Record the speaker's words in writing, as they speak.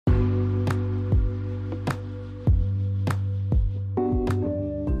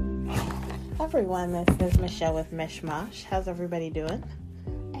everyone, this is Michelle with Mishmash. How's everybody doing?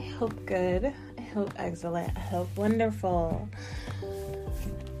 I hope good. I hope excellent. I hope wonderful.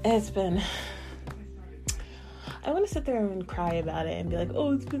 I want to sit there and cry about it and be like,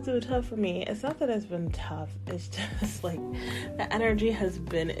 oh, it's been so tough for me. It's not that it's been tough. It's just like the energy has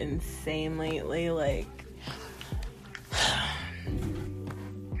been insane lately. Like,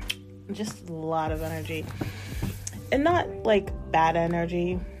 just a lot of energy. And not like bad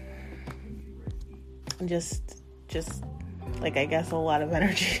energy. Just like, I guess a lot of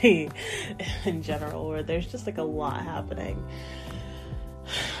energy in general, where there's just like a lot happening.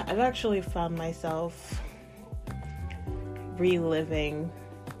 I've actually found myself reliving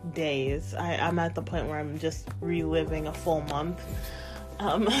days. I'm at the point where I'm just reliving a full month.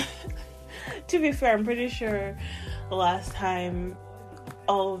 To be fair, I'm pretty sure the last time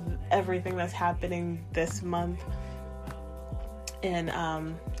everything that's happening this month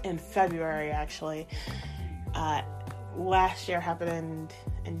in February, actually, last year happened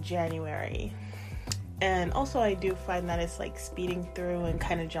in January. And also I do find that it's like speeding through and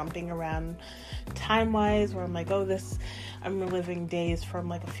kind of jumping around time-wise, where I'm like, I'm reliving days from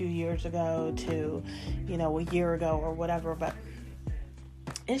like a few years ago to, a year ago or whatever. But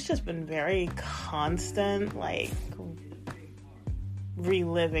it's just been very constant, like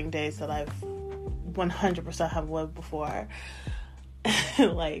reliving days that I've 100% have lived before.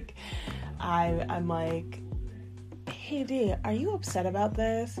 Like, I'm like, hey D, are you upset about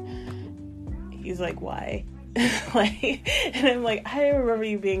this? He's like, why? And I'm like, I remember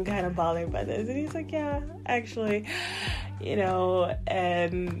you being kind of bothered by this. And he's like, yeah, actually,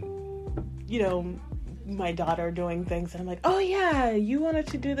 and, my daughter doing things. And I'm like, oh yeah, you wanted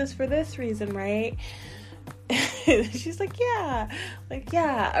to do this for this reason, right? She's like, yeah. Like,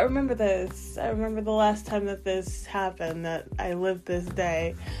 yeah, I remember this. I remember the last time that this happened, that I lived this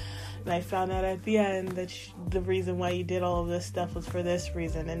day. And I found out at the end that the reason why you did all of this stuff was for this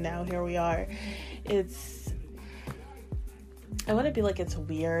reason. And now here we are. I want to be like, it's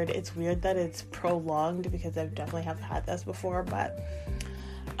weird. It's weird that it's prolonged, because I definitely have had this before. But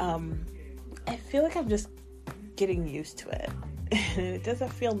I feel like I'm just getting used to it. And it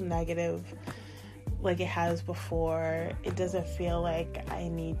doesn't feel negative like it has before. It doesn't feel like I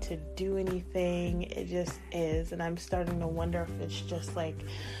need to do anything. It just is. And I'm starting to wonder if it's just like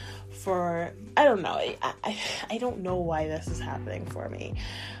I don't know. I don't know why this is happening for me.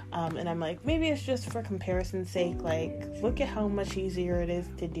 And I'm like, maybe it's just for comparison's sake. Like, look at how much easier it is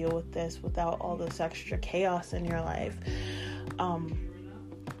to deal with this without all this extra chaos in your life.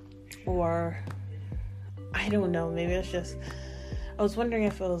 Or I don't know. Maybe it's just, I was wondering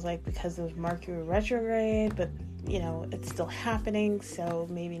if it was like because of Mercury retrograde, but it's still happening, so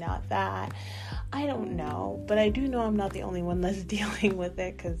maybe not that. I don't know, but I do know I'm not the only one that's dealing with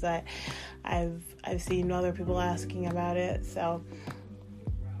it, because I've seen other people asking about it. So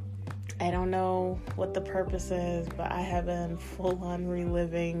I don't know what the purpose is, but I have been full on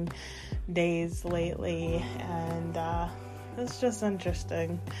reliving days lately, and it's just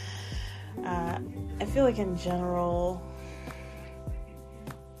interesting. I feel like in general,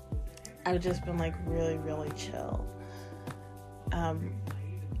 I've just been like really, really chill.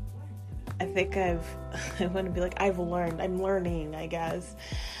 I think I want to be like, I'm learning, I guess.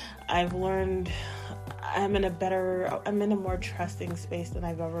 I've learned, I'm in a more trusting space than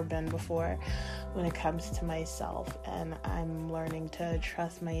I've ever been before when it comes to myself. And I'm learning to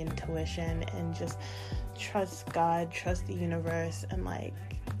trust my intuition and just trust God, trust the universe. And like,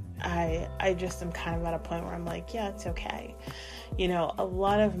 I just am kind of at a point where I'm like, yeah, it's okay. A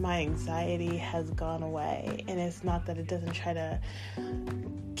lot of my anxiety has gone away, and it's not that it doesn't try to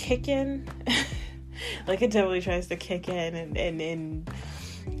kick in. Like, it definitely tries to kick in, and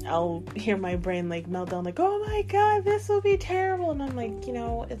I'll hear my brain like melt down, like, oh my God, this will be terrible. And I'm like,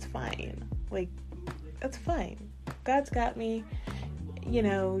 it's fine. Like, it's fine. God's got me.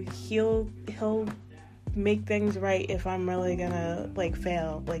 He'll make things right if I'm really gonna like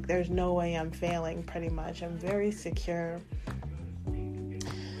fail. Like, there's no way I'm failing, pretty much. I'm very secure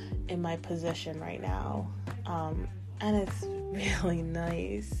in my position right now, and it's really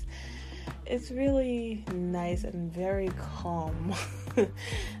nice. It's really nice and very calm,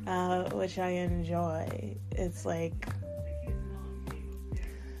 which I enjoy. It's like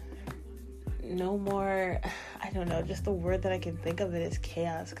no more, I don't know, just the word that I can think of it is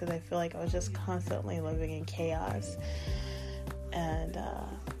chaos, because I feel like I was just constantly living in chaos, and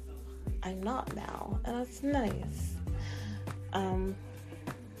I'm not now, and it's nice.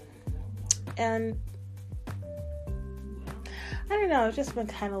 And I don't know, I've just been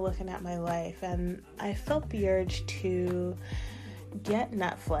kind of looking at my life, and I felt the urge to get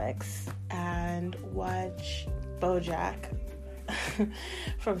Netflix and watch BoJack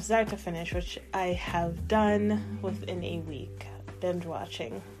from start to finish, which I have done within a week, binge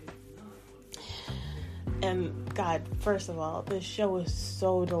watching. And God, first of all, this show is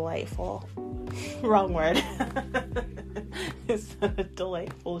so delightful. Wrong word. It's a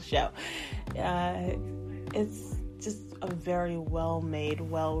delightful show. It's just a very well-made,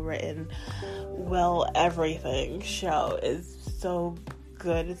 well-written, well-everything show. It's so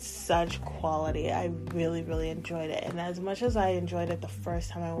good. It's such quality. I really, really enjoyed it. And as much as I enjoyed it the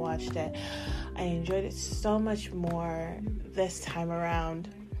first time I watched it, I enjoyed it so much more this time around.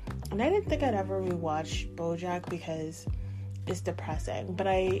 And I didn't think I'd ever rewatch BoJack because it's depressing. But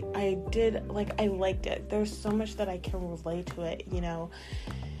I did, like, I liked it. There's so much that I can relate to it, you know.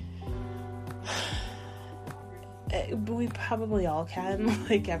 We probably all can.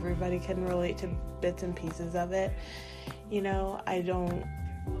 Like, everybody can relate to bits and pieces of it. You know,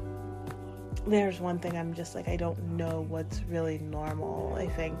 there's one thing I'm just like, I don't know what's really normal. I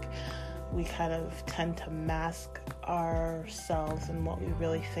think we kind of tend to mask ourselves and what we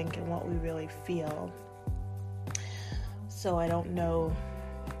really think and what we really feel. So I don't know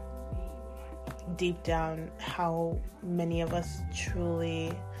deep down how many of us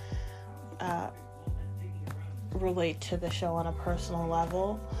truly relate to the show on a personal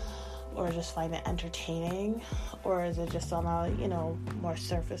level, or just find it entertaining, or is it just on a, you know, more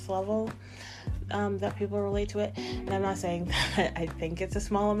surface level that people relate to it. And I'm not saying that I think it's a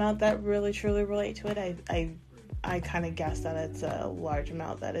small amount that really truly relate to it. I kind of guess that it's a large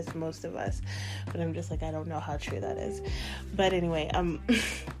amount that is most of us, but I'm just like, I don't know how true that is. But anyway,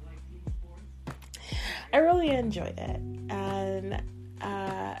 I really enjoyed it, and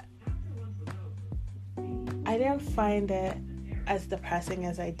I didn't find it as depressing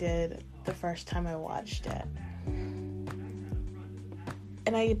as I did the first time I watched it.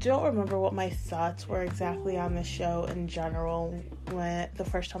 And I don't remember what my thoughts were exactly on the show in general when the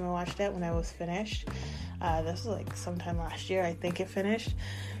first time I watched it, when I was finished. This was like sometime last year, I think it finished.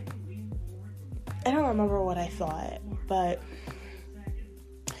 I don't remember what I thought, but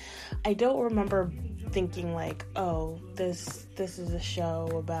I don't remember thinking like, oh, this is a show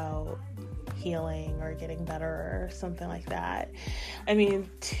about healing or getting better or something like that. I mean,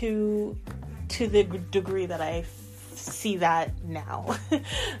 to the degree that I see that now.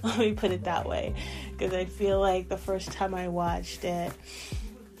 Let me put it that way, because I feel like the first time I watched it,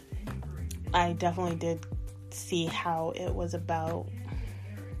 I definitely did see how it was about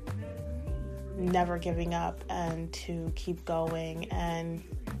never giving up and to keep going and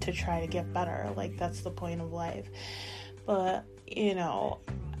to try to get better. Like, that's the point of life. But, you know,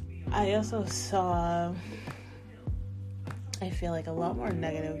 I also saw, I feel like, a lot more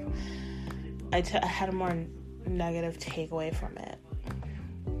negative. I had a more negative takeaway from it.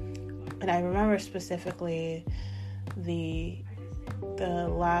 And I remember specifically the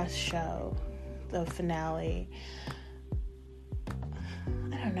last show, the finale.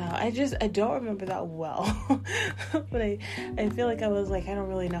 I don't know. I don't remember that well. But I feel like I was like, I don't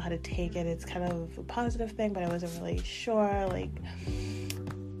really know how to take it. It's kind of a positive thing, but I wasn't really sure. Like,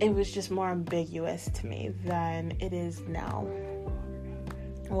 it was just more ambiguous to me than it is now.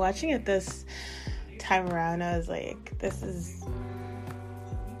 Watching it this time around, I was like, this is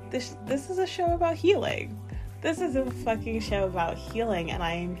a show about healing. This is a fucking show about healing, and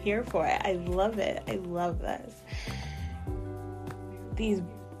I am here for it. I love it. I love this. These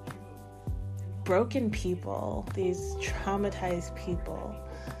broken people, these traumatized people.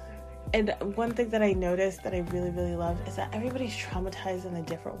 And one thing that I noticed that I really, really love is that everybody's traumatized in a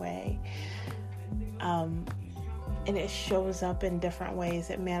different way. And it shows up in different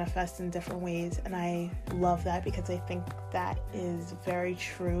ways. It manifests in different ways. And I love that, because I think that is very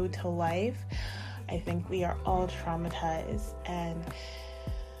true to life. I think we are all traumatized. And,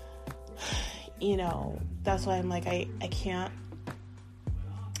 you know, that's why I'm like, I can't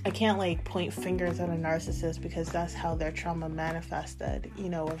like point fingers at a narcissist, because that's how their trauma manifested, you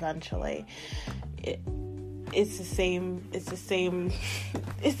know, eventually. It's the same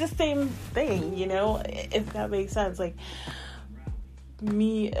thing, you know, if that makes sense. Like,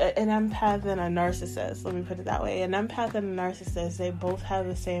 me, an empath and a narcissist, let me put it that way. An empath and a narcissist, they both have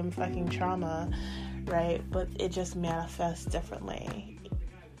the same fucking trauma, right? But it just manifests differently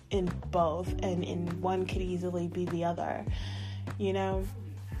in both, and in one could easily be the other, you know?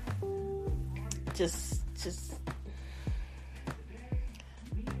 Just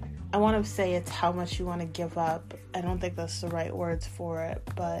I want to say it's how much you want to give up. I don't think that's the right words for it,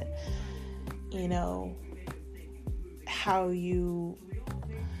 but, you know, how you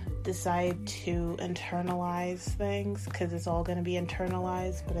decide to internalize things, because it's all going to be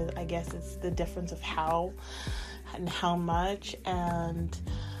internalized, but I guess it's the difference of how and how much, and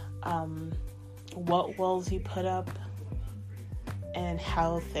what walls you put up and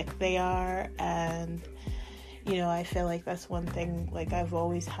how thick they are. And I feel like that's one thing, like I've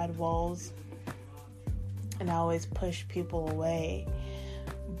always had walls and I always push people away,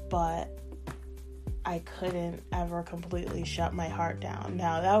 but I couldn't ever completely shut my heart down.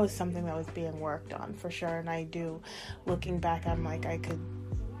 Now, that was something that was being worked on for sure, and I do, looking back, I'm like, I could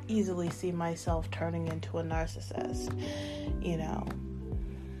easily see myself turning into a narcissist,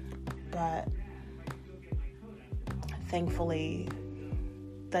 but thankfully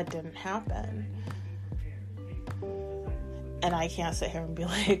that didn't happen. And I can't sit here and be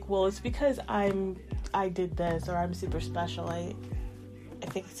like, well, it's because I did this, or I'm super special. I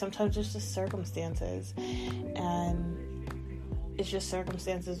think sometimes it's just circumstances, and it's just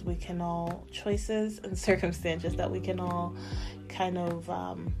circumstances we can all, choices and circumstances that we can all kind of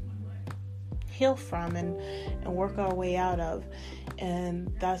heal from and work our way out of.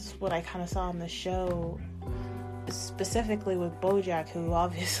 And that's what I kind of saw on the show, specifically with Bojack, who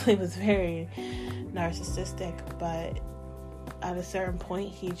obviously was very narcissistic, but at a certain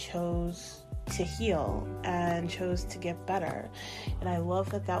point he chose to heal and chose to get better. And I love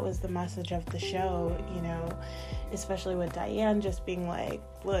that was the message of the show, especially with Diane just being like,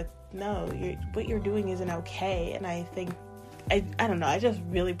 look, no, what you're doing isn't okay. And I think, I don't know, I just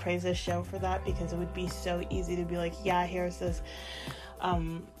really praise this show for that, because it would be so easy to be like, yeah, here's this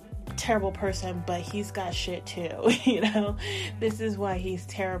terrible person, but he's got shit too. This is why he's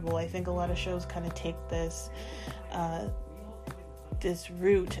terrible. I think a lot of shows kind of take this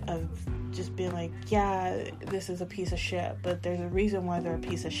route of just being like, yeah, this is a piece of shit, but there's a reason why they're a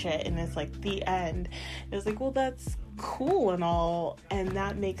piece of shit, and it's like the end. It's like, well, that's cool and all, and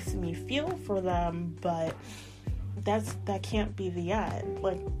that makes me feel for them, but that can't be the end.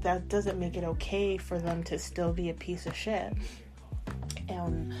 Like, that doesn't make it okay for them to still be a piece of shit.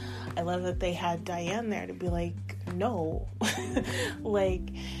 And I love that they had Diane there to be like, no,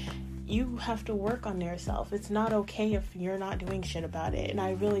 like, you have to work on yourself. It's not okay if you're not doing shit about it. And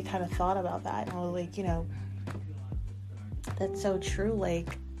I really kind of thought about that, and I was like, that's so true.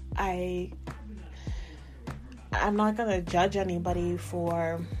 Like, I'm not gonna judge anybody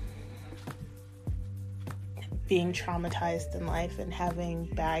for being traumatized in life and having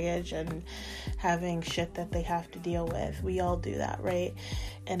baggage and having shit that they have to deal with. We all do that, right?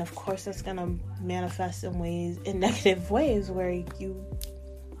 And of course that's gonna manifest in negative ways, where you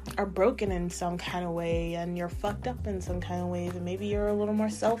are broken in some kind of way, and you're fucked up in some kind of ways, and maybe you're a little more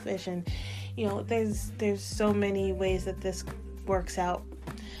selfish, and there's so many ways that this works out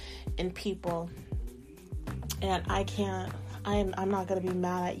in people, and I'm not going to be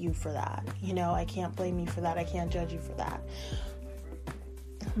mad at you for that. I can't blame you for that. I can't judge you for that.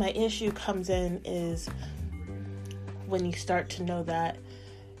 My issue comes in is when you start to know that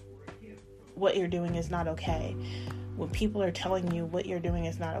what you're doing is not okay. When people are telling you what you're doing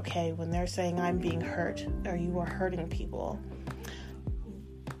is not okay, when they're saying I'm being hurt or you are hurting people,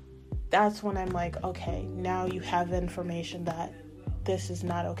 that's when I'm like, okay, now you have information that this is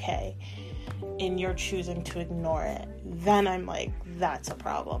not okay, and you're choosing to ignore it. Then I'm like, that's a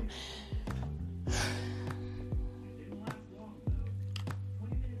problem.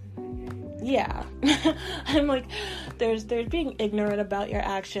 Yeah. I'm like, there's being ignorant about your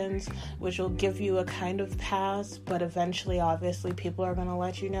actions, which will give you a kind of pass, but eventually, obviously, people are going to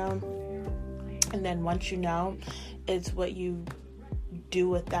let you know. And then once you know, it's what you do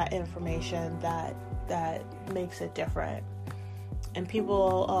with that information that makes it different. And people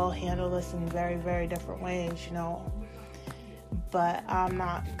all handle this in very, very different ways, But I'm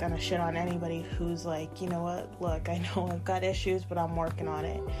not going to shit on anybody who's like, you know what, look, I know I've got issues, but I'm working on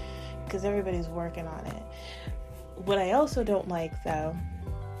it. Because everybody's working on it. What I also don't like, though,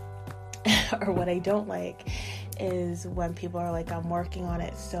 or what I don't like, is when people are like, I'm working on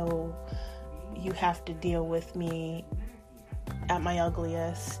it, so you have to deal with me at my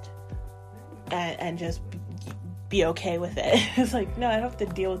ugliest and just be okay with it. It's like, no, I don't have to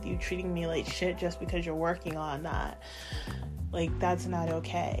deal with you treating me like shit just because you're working on that. Like, that's not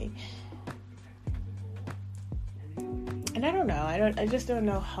okay. And I don't know, I just don't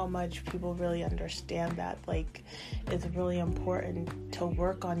know how much people really understand that. Like, it's really important to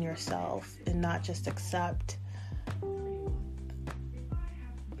work on yourself and not just accept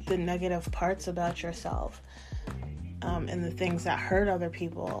the negative parts about yourself, and the things that hurt other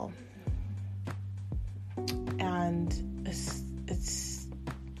people. And it's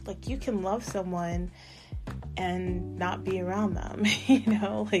like, you can love someone and not be around them.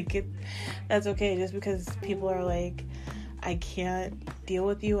 That's okay. Just because people are like, I can't deal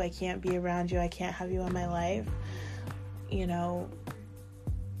with you, I can't be around you, I can't have you in my life,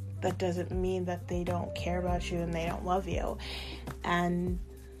 that doesn't mean that they don't care about you and they don't love you. And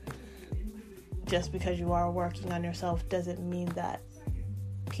just because you are working on yourself doesn't mean that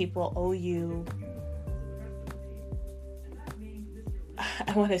people owe you,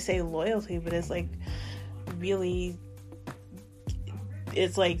 I want to say loyalty, but it's like, really,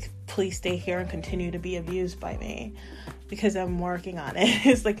 it's like, please stay here and continue to be abused by me because I'm working on it.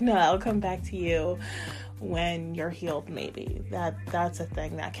 It's like, no, I'll come back to you when you're healed. Maybe that's a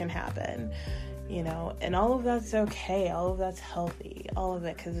thing that can happen, and all of that's okay. All of that's healthy, all of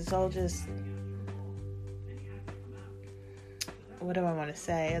it, because it's all just, what do I want to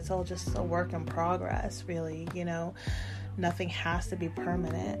say? It's all just a work in progress, really. Nothing has to be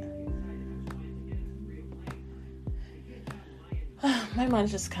permanent. My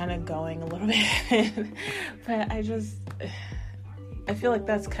mind's just kind of going a little bit, but I feel like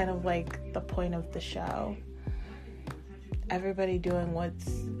that's kind of like the point of the show. Everybody doing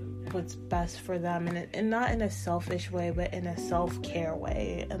what's best for them, and not in a selfish way, but in a self-care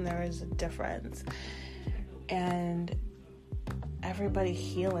way, and there is a difference. And everybody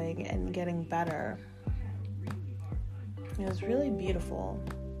healing and getting better. It was really beautiful.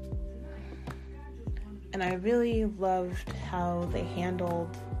 And I really loved how they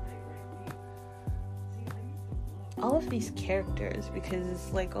handled all of these characters, because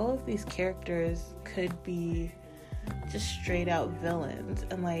it's like all of these characters could be just straight out villains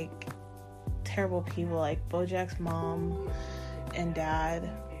and like terrible people, like BoJack's mom and dad.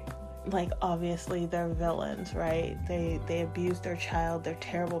 Like, obviously they're villains, right? They abused their child, they're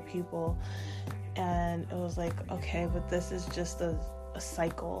terrible people. And it was like, okay, but this is just a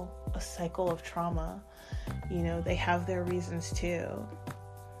cycle of trauma. They have their reasons too.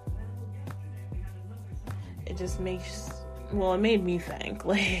 It just it made me think,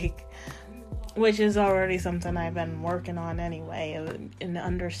 like, which is already something I've been working on anyway, in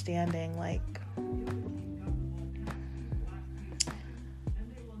understanding, like,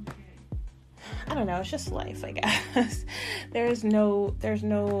 I don't know, it's just life, I guess. There's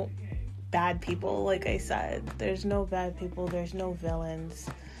no bad people, like I said. There's no bad people, there's no villains.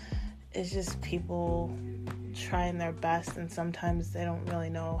 It's just people trying their best, and sometimes they don't really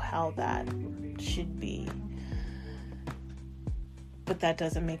know how that should be. But that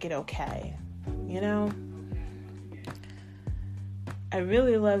doesn't make it okay, I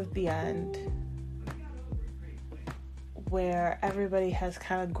really loved the end, where everybody has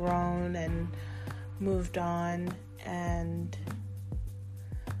kind of grown and moved on, and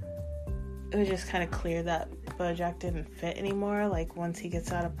it was just kind of clear that BoJack didn't fit anymore. Like, once he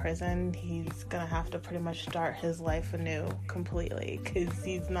gets out of prison, he's gonna have to pretty much start his life anew completely, because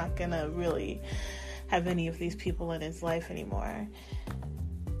he's not gonna really have any of these people in his life anymore.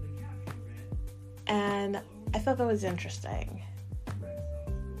 And I thought that was interesting.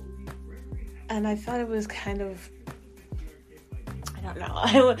 And I thought it was kind of, I don't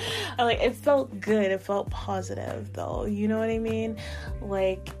know, it felt good, it felt positive though, you know what I mean?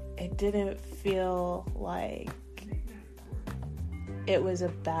 Like, it didn't feel like it was a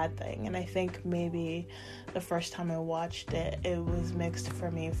bad thing. And I think maybe the first time I watched it, it was mixed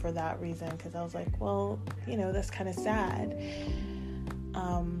for me for that reason, because I was like, well, that's kind of sad.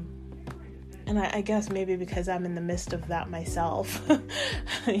 And I guess maybe because I'm in the midst of that myself,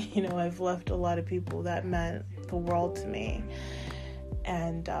 I've left a lot of people that meant the world to me.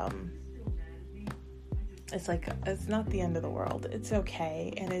 And it's like, it's not the end of the world. It's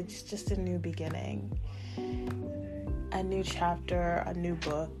okay. And it's just a new beginning. A new chapter, a new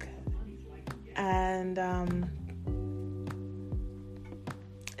book. And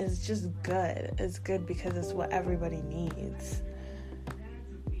it's just good. It's good because it's what everybody needs.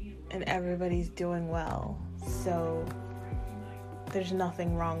 And everybody's doing well. So there's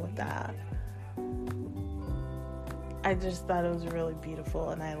nothing wrong with that. I just thought it was really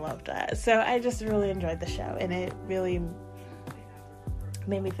beautiful, and I loved that. So I just really enjoyed the show, and it really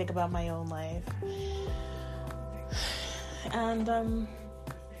made me think about my own life. And I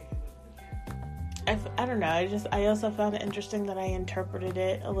don't know, I also found it interesting that I interpreted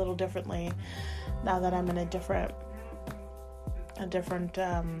it a little differently now that I'm in a different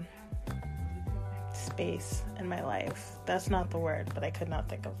space in my life. That's not the word, but I could not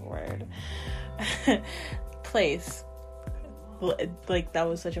think of the word. Place. Like, that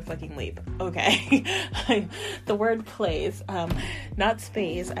was such a fucking leap. Okay. The word plays, not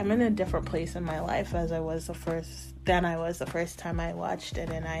space. I'm in a different place in my life as I was the first time I watched it,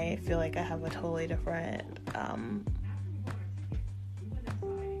 and I feel like I have a totally different,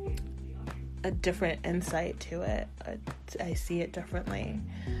 a different insight to it. I see it differently,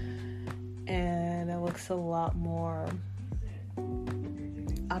 and it looks a lot more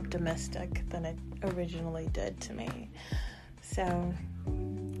optimistic than it originally did to me. So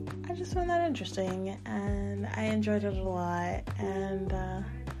I just found that interesting, and I enjoyed it a lot, and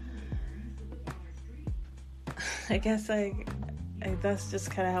I guess that's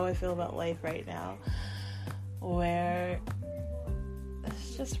just kind of how I feel about life right now, where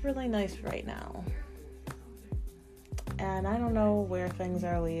it's just really nice right now, and I don't know where things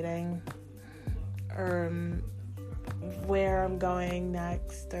are leading, or where I'm going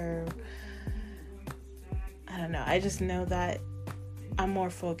next, or I don't know. I just know that I'm more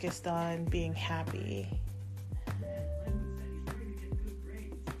focused on being happy,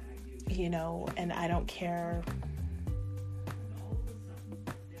 and I don't care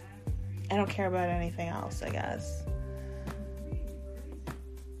about anything else, I guess.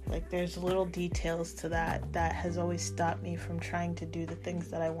 Like, there's little details to that has always stopped me from trying to do the things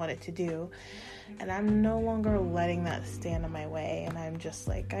that I wanted to do, and I'm no longer letting that stand in my way, and I'm just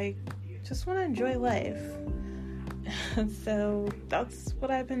like, I just want to enjoy life. So that's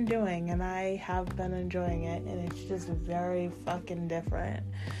what I've been doing, and I have been enjoying it, and it's just very fucking different.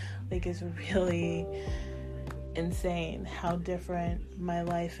 Like, it's really insane how different my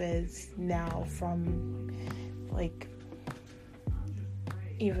life is now from, like,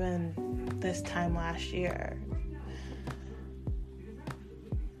 even this time last year.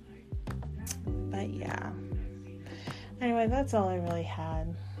 But yeah. Anyway, that's all I really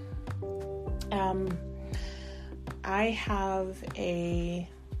had. I have a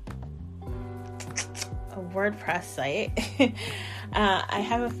WordPress site. I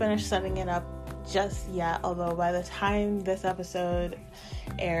haven't finished setting it up just yet, although by the time this episode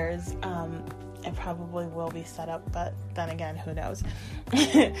airs, it probably will be set up, but then again, who knows?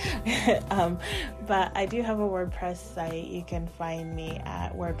 But I do have a WordPress site. You can find me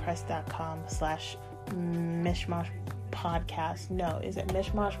at wordpress.com/Mishmash Podcast. No, is it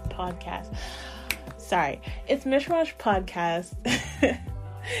Mishmash Podcast? Sorry, it's Mishmash Podcast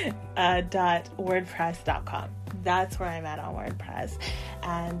 .wordpress.com. That's where I'm at on WordPress,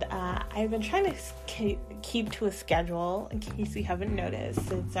 and I've been trying to keep to a schedule. In case you haven't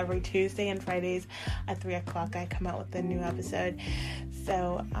noticed, it's every Tuesday and Fridays at 3:00 I come out with a new episode.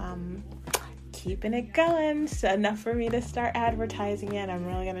 So keeping it going. So enough for me to start advertising it. I'm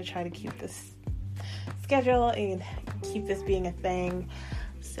really gonna try to keep this schedule and keep this being a thing.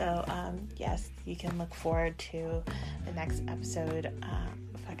 So yes, you can look forward to the next episode.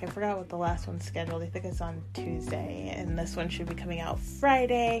 In fact, I forgot what the last one's scheduled. I think it's on Tuesday, and this one should be coming out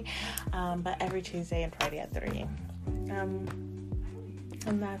Friday, but every Tuesday and Friday at 3. And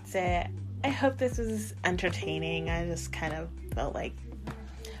that's it. I hope this was entertaining. I just kind of felt like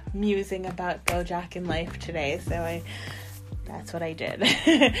musing about BoJack in life today, so that's what I did.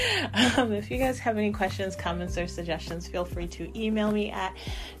 If you guys have any questions, comments, or suggestions, feel free to email me at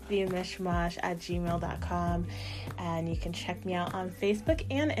themishmash@gmail.com, and you can check me out on Facebook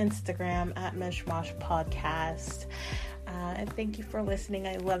and Instagram at Mishmash Podcast. And thank you for listening.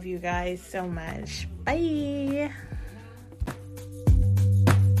 I love you guys so much. Bye.